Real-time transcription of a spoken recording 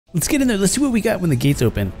Let's get in there. Let's see what we got when the gates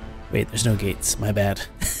open. Wait, there's no gates. My bad.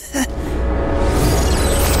 The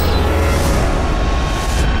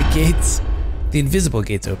gates. The invisible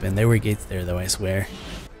gates open. There were gates there, though, I swear.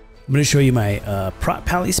 I'm going to show you my Prot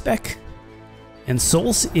Paladin spec. And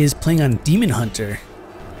Souls is playing on Demon Hunter.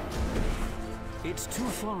 It's too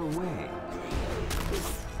far away.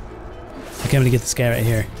 Okay, I'm going to get this guy right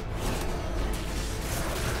here.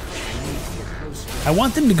 I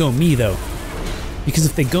want them to go me, though. Because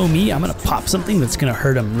if they go me, I'm going to pop something that's going to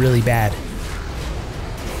hurt them really bad.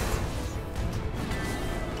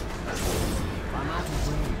 I'm out of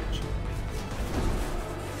range.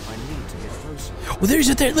 I need to get closer. Oh, there's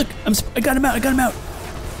it there. Look, I got him out. I got him out.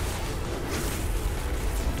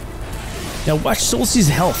 Now watch Solstice's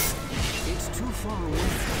health. It's too far away.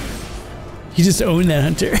 He just owned that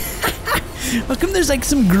hunter. How come there's like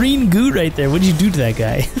some green goo right there? What'd you do to that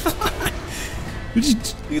guy? What'd you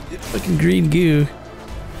do? Fucking green goo.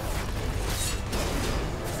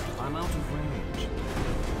 I'm out of range.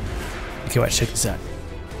 Okay, watch, check this out.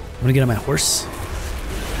 I'm gonna get on my horse.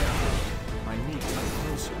 I need to get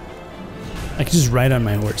closer. I can just ride on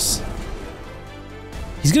my horse.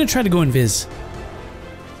 He's gonna try to go invis.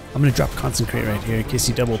 I'm gonna drop concentrate right here in case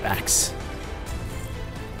he double backs.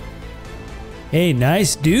 Hey,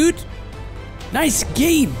 nice, dude. Nice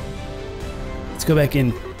game. Let's go back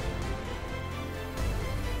in.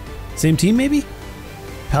 Same team, maybe?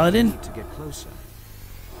 Paladin? Need to get closer.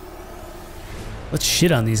 Let's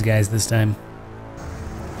shit on these guys this time.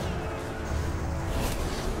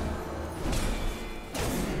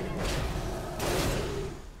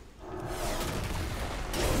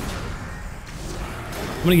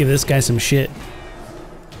 I'm gonna give this guy some shit.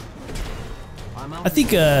 I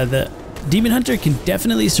think the Demon Hunter can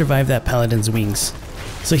definitely survive that Paladin's wings.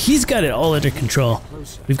 So he's got it all under control.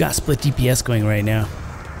 We've got split DPS going right now.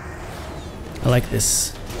 I like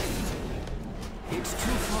this. It's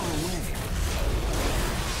too far away.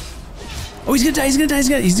 Oh, he's gonna die, he's gonna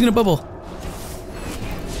die, he's gonna bubble.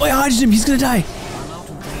 Oh, I dodged him, he's gonna die. I'm out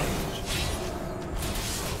of range.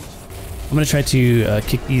 I'm gonna try to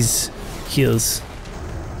kick these heals.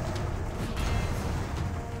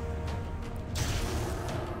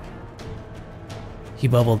 He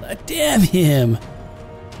bubbled. Damn him!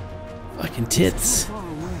 Fucking tits. Far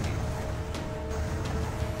away.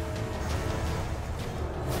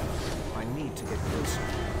 I need to get closer.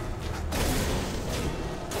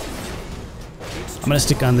 I'm gonna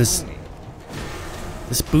stick on this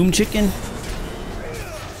boom chicken.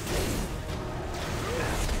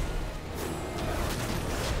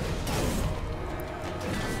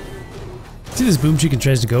 See, this boom chicken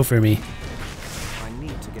tries to go for me. I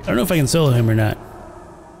don't know if I can solo him or not.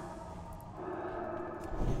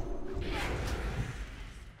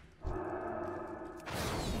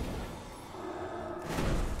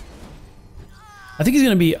 I think he's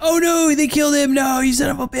gonna be, oh no, they killed him, no, you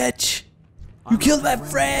son of a bitch. You killed my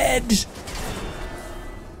friend.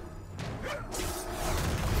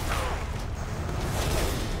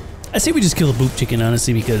 I say we just kill the boop chicken,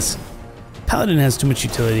 honestly, because Paladin has too much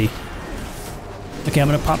utility. Okay, I'm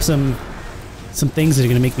gonna pop some things that are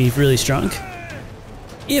gonna make me really strong.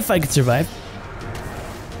 If I could survive.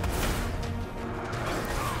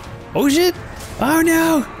 Oh shit! Oh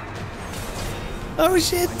no! Oh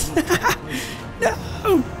shit!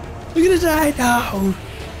 No! We're gonna die! No!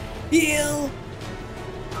 Heal!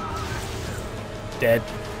 Dead.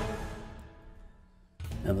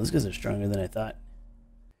 Now those guys are stronger than I thought.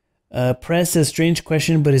 Press says, strange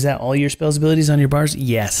question, but is that all your spells abilities on your bars?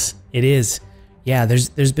 Yes, it is. Yeah,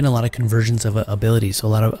 there's been a lot of conversions of abilities, so a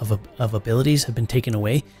lot of abilities have been taken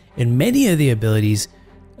away, and many of the abilities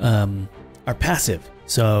are passive,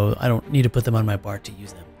 so I don't need to put them on my bar to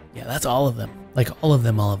use them. Yeah, that's all of them. Like all of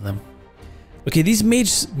them. Okay, these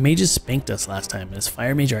mages spanked us last time. This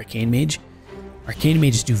Fire Mage, Arcane Mage. Arcane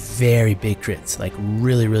Mages do very big crits, like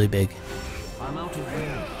really, really big. I'm out of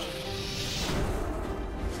range.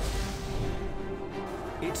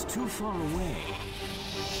 It's too far away.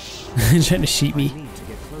 Trying to sheet me. I need to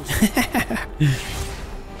get closer.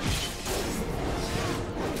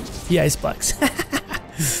 Yeah, ice blocks.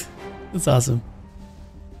 That's awesome.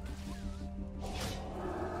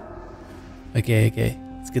 Okay,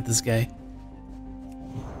 let's get this guy.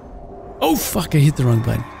 Oh fuck, I hit the wrong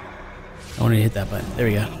button. I wanted to hit that button. There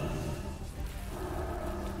we go.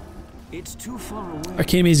 It's too far away.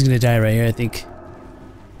 Arcane Mage is gonna die right here, I think.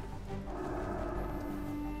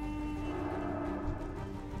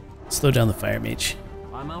 Slow down the Fire Mage.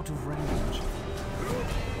 I'm out of range.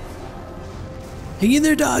 Hang in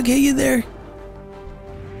there, dog. Hang in there.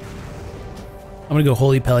 I'm gonna go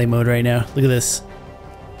Holy Pele mode right now. Look at this.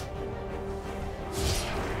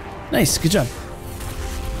 Nice, good job.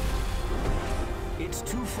 It's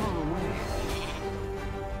too far away.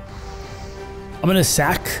 I'm gonna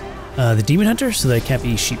sack the demon hunter so that it can't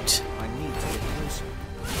be shoot. I need to get closer.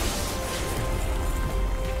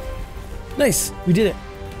 Nice, we did it.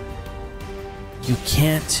 You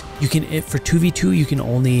can, for 2v2, you can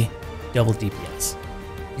only double DPS.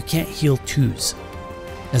 You can't heal 2s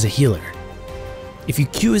as a healer. If you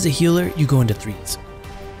Q as a healer, you go into 3s.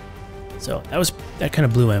 So that kind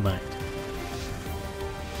of blew my mind.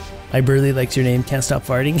 I Burley likes your name, can't stop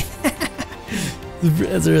farting.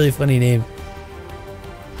 That's a really funny name.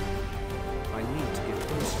 I need to get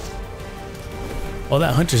closer. Oh,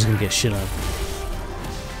 that hunter's gonna get shit on.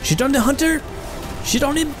 Shit on the hunter! Shit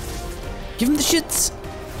on him! Give him the shits!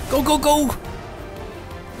 Go, go, go!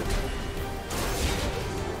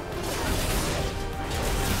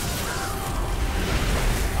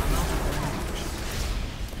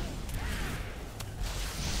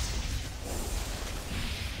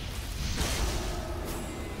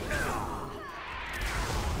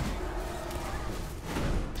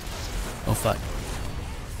 Oh fuck.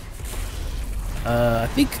 I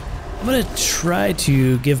think I'm gonna try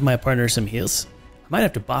to give my partner some heals. I might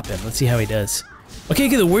have to bop him. Let's see how he does. Okay,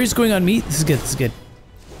 the warrior's going on me. This is good, this is good.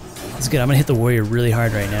 This is good. I'm gonna hit the warrior really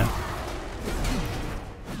hard right now.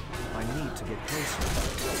 I need to get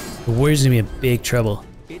closer. The warrior's gonna be in big trouble.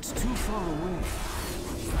 It's too far away.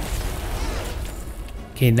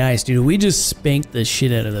 Okay, nice, dude. We just spanked the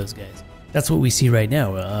shit out of those guys. That's what we see right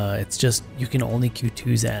now. It's just, you can only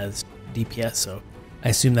Q2s as DPS, so I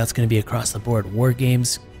assume that's going to be across the board. War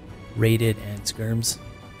games, rated, and skirms.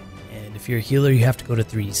 And if you're a healer, you have to go to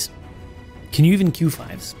 3s. Can you even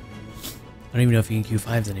Q5s? I don't even know if you can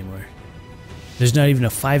Q5s anymore. There's not even a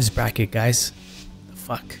 5s bracket, guys. The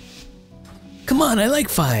fuck? Come on, I like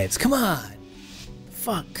 5s. Come on.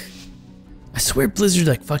 Fuck. I swear Blizzard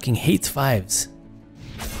like fucking hates 5s.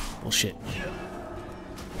 Bullshit.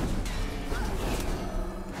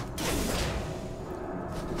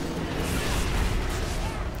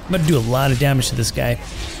 I'm gonna do a lot of damage to this guy.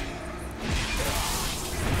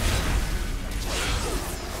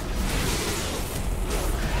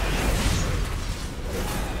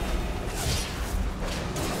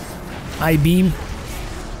 I-beam.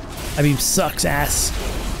 I-beam sucks ass.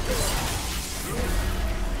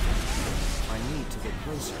 I need to get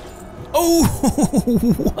closer. Oh,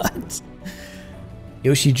 what?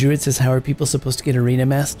 Yoshi Druid says, how are people supposed to get Arena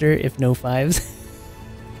Master if no 5s?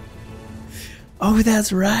 Oh,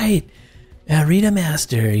 that's right. Arena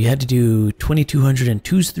Master, you had to do 2200 in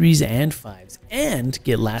 2s, 3s, and 5s, and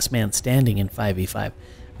get Last Man Standing in 5v5.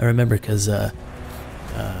 I remember because I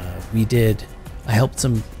helped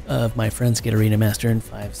some of my friends get Arena Master in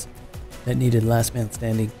 5s that needed Last Man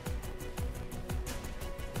Standing.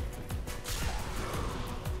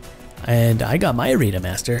 And I got my Arena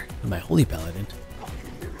Master with my Holy Paladin.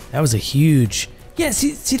 That was a huge... Yeah,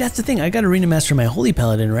 see, that's the thing. I got Arena Master in my Holy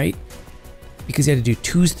Paladin, right? Because you had to do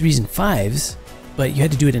 2s, 3s, and 5s, but you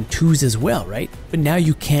had to do it in 2s as well, right? But now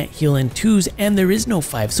you can't heal in 2s, and there is no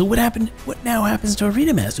 5. So what happened? What now happens to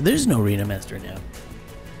Arena Master? There's no Arena Master now.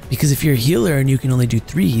 Because if you're a healer and you can only do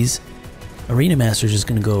 3s, Arena Master is just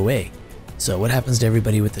going to go away. So what happens to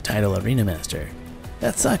everybody with the title Arena Master?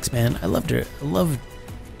 That sucks, man. I loved her. I love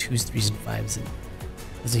 2s, 3s, and 5s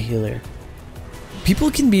as a healer.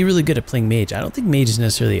 People can be really good at playing mage. I don't think mage is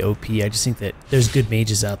necessarily OP. I just think that there's good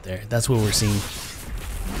mages out there. That's what we're seeing.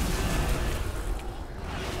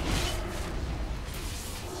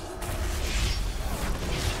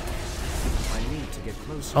 I need to get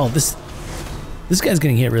closer. Oh, this guy's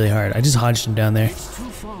getting hit really hard. I just hodged him down there. It's too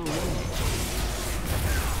far away.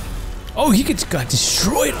 Oh, he got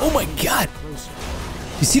destroyed. Oh my god. Closer.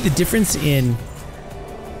 You see the difference in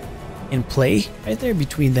play right there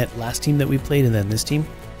between that last team that we played and then this team?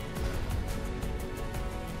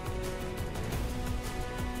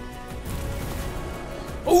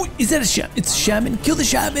 Oh, is that a shaman? It's a shaman. Kill the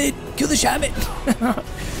shaman. Kill the shaman.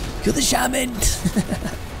 Kill the shaman.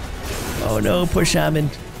 Oh no, poor shaman.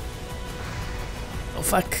 Oh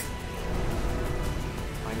fuck.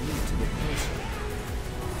 I need to get closer.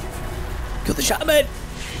 Kill the shaman.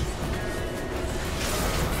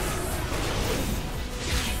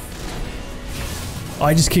 Oh,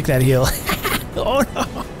 I just kicked that heal. Oh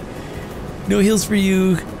no. No heals for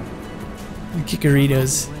you.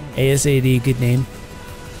 Kickeritos. ASAD, good name.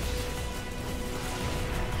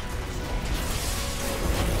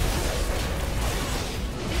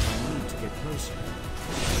 I need to get closer.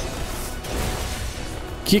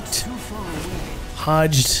 Kicked. Too far away.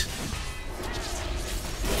 Hodged.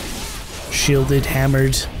 Shielded,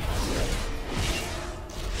 hammered.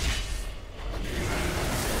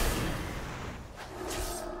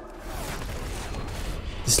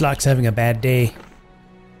 This lock's having a bad day.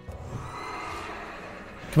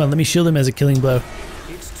 Come on, let me shield him as a killing blow.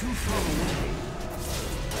 It's too far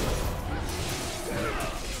away.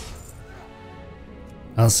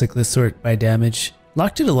 I'll cyclist sort by damage.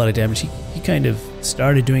 Locke did a lot of damage. He kind of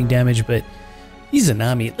started doing damage, but he's a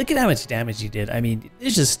Nami. Look at how much damage he did. I mean,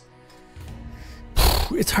 it's just...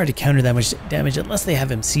 It's hard to counter that much damage unless they have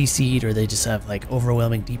him CC'd or they just have like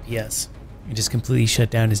overwhelming DPS. And just completely shut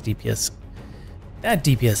down his DPS. That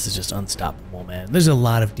DPS is just unstoppable, man. There's a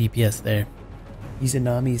lot of DPS there. He's a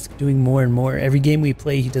Nami. He's doing more and more. Every game we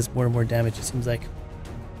play, he does more and more damage, it seems like.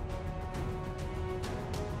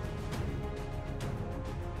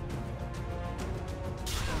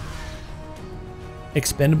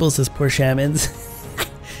 Expendables as poor shamans.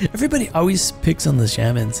 Everybody always picks on the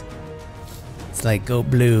shamans. It's like, go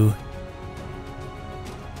blue.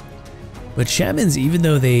 But shamans, even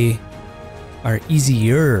though they are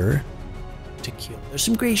easier to kill, there's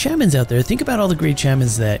some great shamans out there. Think about all the great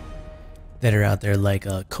shamans that are out there. Like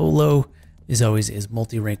Kolo is always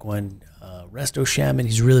multi-rank 1. Resto Shaman,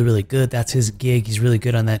 he's really, really good. That's his gig. He's really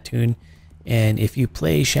good on that tune. And if you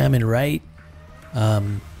play Shaman right,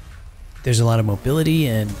 there's a lot of mobility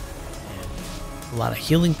and a lot of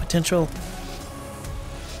healing potential.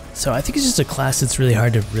 So I think it's just a class that's really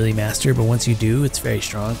hard to really master, but once you do, it's very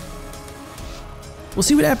strong. We'll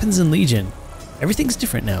see what happens in Legion. Everything's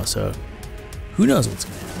different now, so who knows what's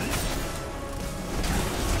going to happen.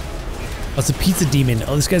 Oh, it's a pizza demon.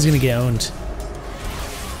 Oh, this guy's going to get owned.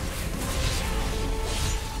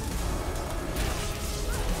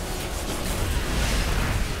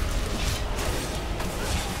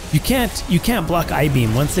 You can't block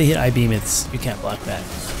I-beam. Once they hit I-beam, you can't block that.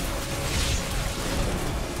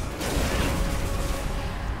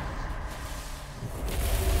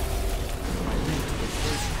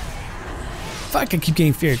 Fuck, I keep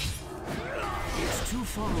getting feared. It's too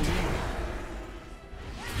far away.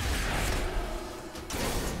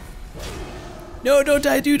 No, don't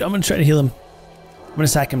die, dude. I'm gonna try to heal him. I'm gonna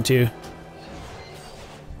sack him too.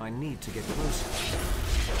 I need to get closer.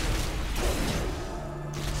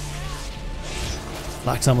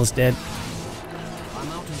 Locke's almost dead. I'm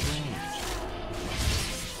out of range.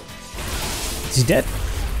 Is he dead?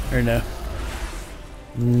 Or no?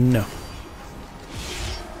 No.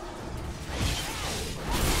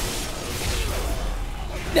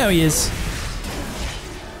 Now he is.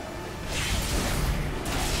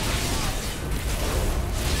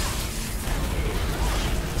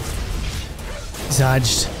 He's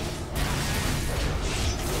dodged.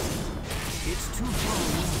 It's too far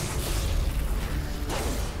away.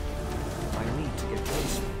 I need to get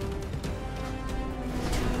closer.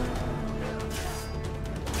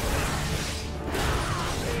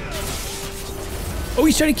 Oh,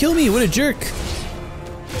 he's trying to kill me. What a jerk.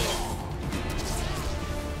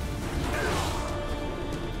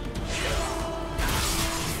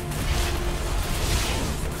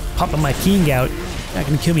 Popping my king out. Not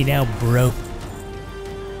gonna kill me now, bro.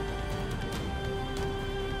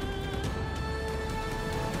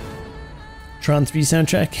 Tron 3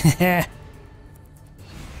 soundtrack.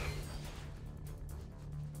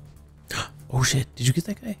 Oh shit, did you get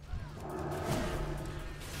that guy?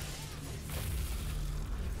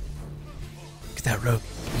 Get that rogue.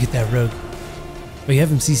 You get that rogue. Oh, you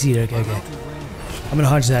have him CC'd. Okay, okay. I'm gonna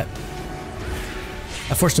hodge that.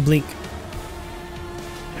 I forced a blink.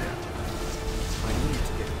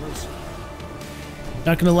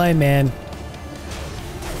 Not gonna lie, man.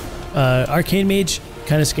 Arcane Mage,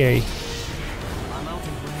 kind of scary. I'm out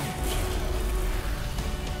of range.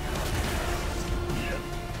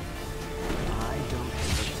 I don't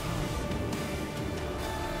have time.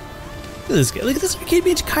 Look at this guy. Look at this Arcane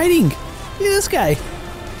Mage kiting. Look at this guy.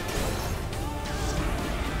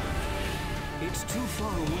 It's too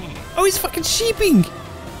far away. Oh, he's fucking sheeping.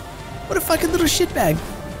 What a fucking little shitbag.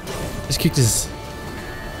 Just kicked his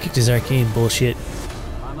arcane bullshit.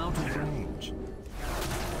 I'm out of range.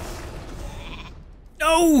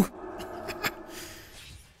 No!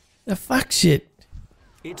 The fuck shit.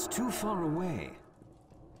 It's too far away.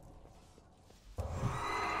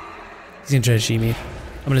 He's gonna try to sheep me.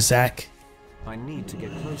 I'm gonna sack. I need to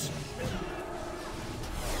get closer.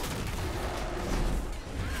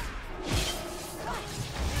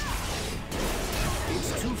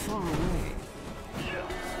 It's too far away.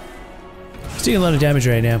 He's doing a lot of damage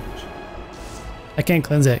right now. I can't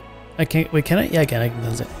cleanse it. I can't. Wait, can I? Yeah, I can. I can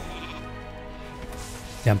cleanse it.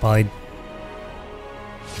 Damn, Poly.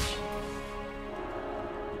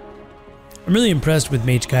 I'm really impressed with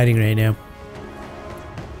Mage kiting right now.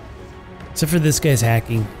 Except for this guy's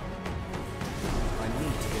hacking. I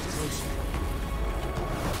need to get closer.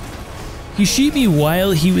 He shoot me while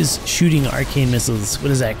he was shooting arcane missiles. What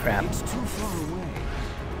is that crap? It's too far away.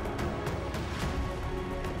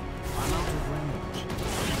 I'm out of range.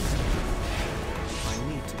 I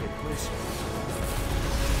need to get closer.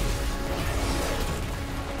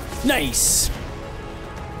 Nice!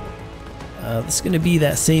 This is going to be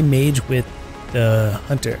that same mage with the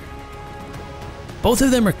hunter. Both of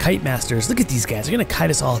them are kite masters. Look at these guys. They're going to kite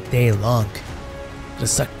us all day long. Gonna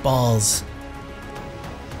suck balls.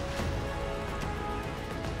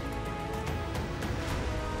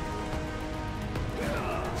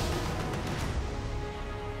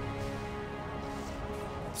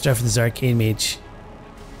 Start with this arcane mage.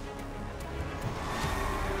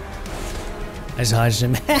 I just dodged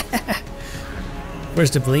him.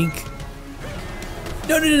 First to blink.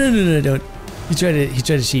 No, don't. He tried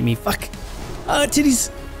to cheat me. Fuck. Oh, titties.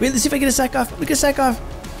 Wait, let's see if I get a sack off. Let me get a sack off.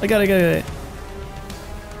 I got it.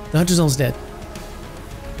 The hunter's almost dead.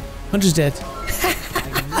 Hunter's dead.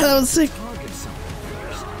 That was sick.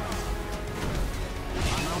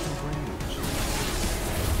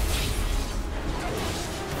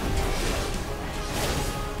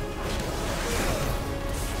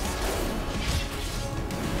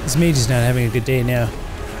 This mage is not having a good day now.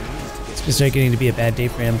 It's gonna start getting to be a bad day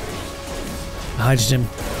for him. I dodged him.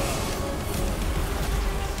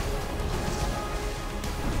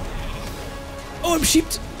 Oh, I'm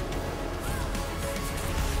sheeped.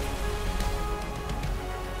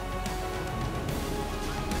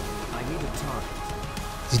 I need a target.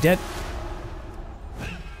 Is he dead?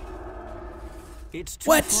 It's too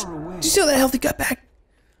What? far away. Did you see how that health he got back?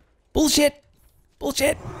 Bullshit.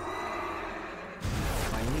 Bullshit.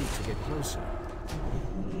 I need to get closer.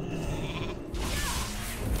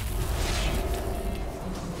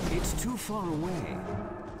 It's too far away.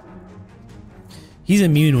 He's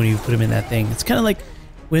immune when you put him in that thing. It's kind of like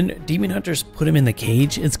when demon hunters put him in the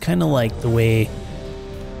cage. It's kind of like the way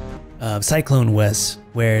Cyclone was,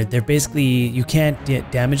 where they're basically, you can't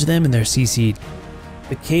damage them and they're CC'd.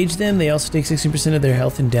 But cage them, they also take 16% of their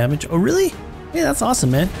health and damage. Oh really? Yeah, that's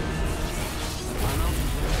awesome, man.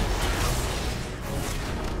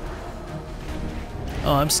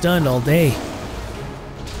 Oh, I'm stunned all day.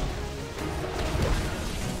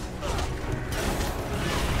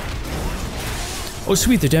 Oh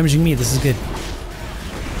sweet, they're damaging me. This is good. I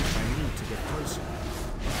need to get closer.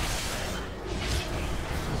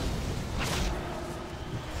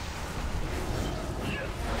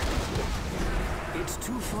 It's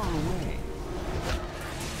too far away.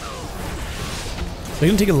 They're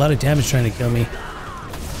gonna take a lot of damage trying to kill me.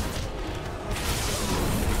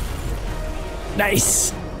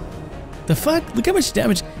 Nice! The fuck? Look how much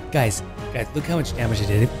damage. Guys, look how much damage it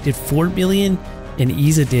did. It did 4 million and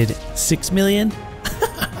Isa did 6 million.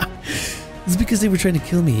 It's because they were trying to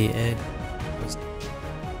kill me.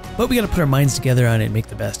 But we gotta put our minds together on it and make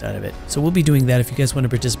the best out of it. So we'll be doing that. If you guys want to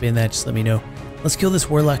participate in that, just let me know. Let's kill this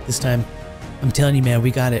warlock this time. I'm telling you, man,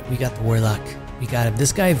 we got it. We got the warlock. We got him.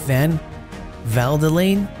 This guy,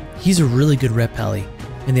 Valdelaine, he's a really good rep pally.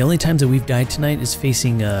 And the only times that we've died tonight is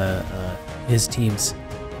facing his teams.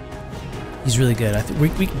 He's really good. I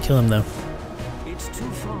think we can kill him though. It's too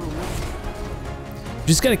far away. We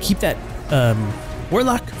just gotta keep that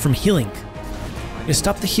warlock from healing. We gotta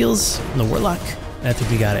stop the heals on the warlock, and I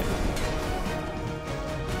think we got it.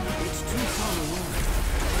 It's too far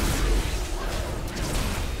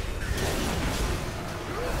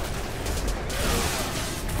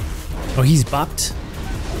away. Oh, he's bopped.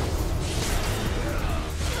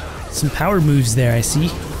 Some power moves there, I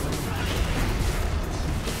see.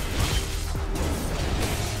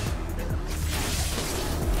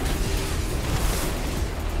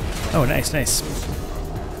 Oh, nice, nice.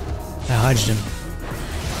 I dodged him.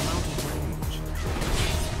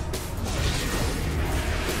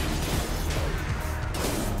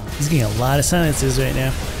 He's getting a lot of silences right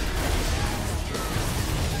now.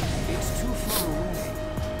 It's too far away.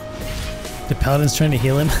 The paladin's trying to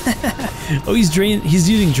heal him. Oh, he's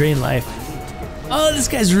using drain life. Oh, this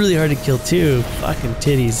guy's really hard to kill too. Fucking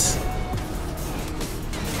titties.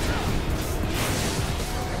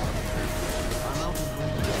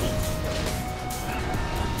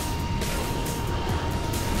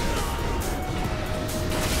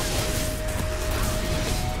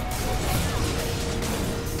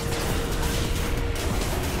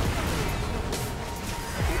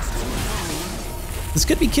 This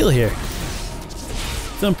could be kill here.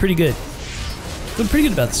 Feeling pretty good. Feeling pretty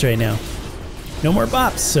good about this right now. No more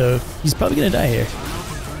bops, so he's probably gonna die here.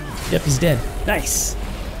 Yep, he's dead. Nice.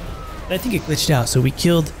 But I think it glitched out, so we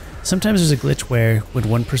killed. Sometimes there's a glitch where when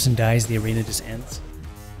one person dies, the arena just ends.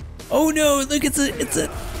 Oh no! Look, it's a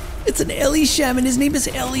It's an Ellie shaman. His name is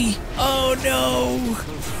Ellie. Oh no.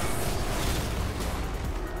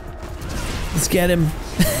 Let's get him.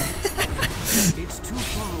 It's too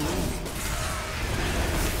far away.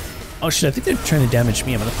 Oh shit, I think they're trying to damage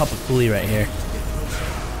me. I'm gonna pop a coolie right here.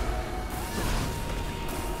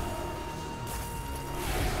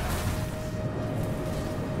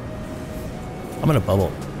 I'm gonna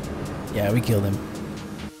bubble. Yeah, we killed him.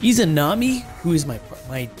 He's a Nami, who is my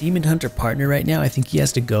Demon Hunter partner right now. I think he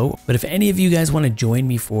has to go. But if any of you guys want to join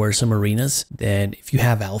me for some arenas, then if you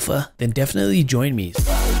have alpha, then definitely join me.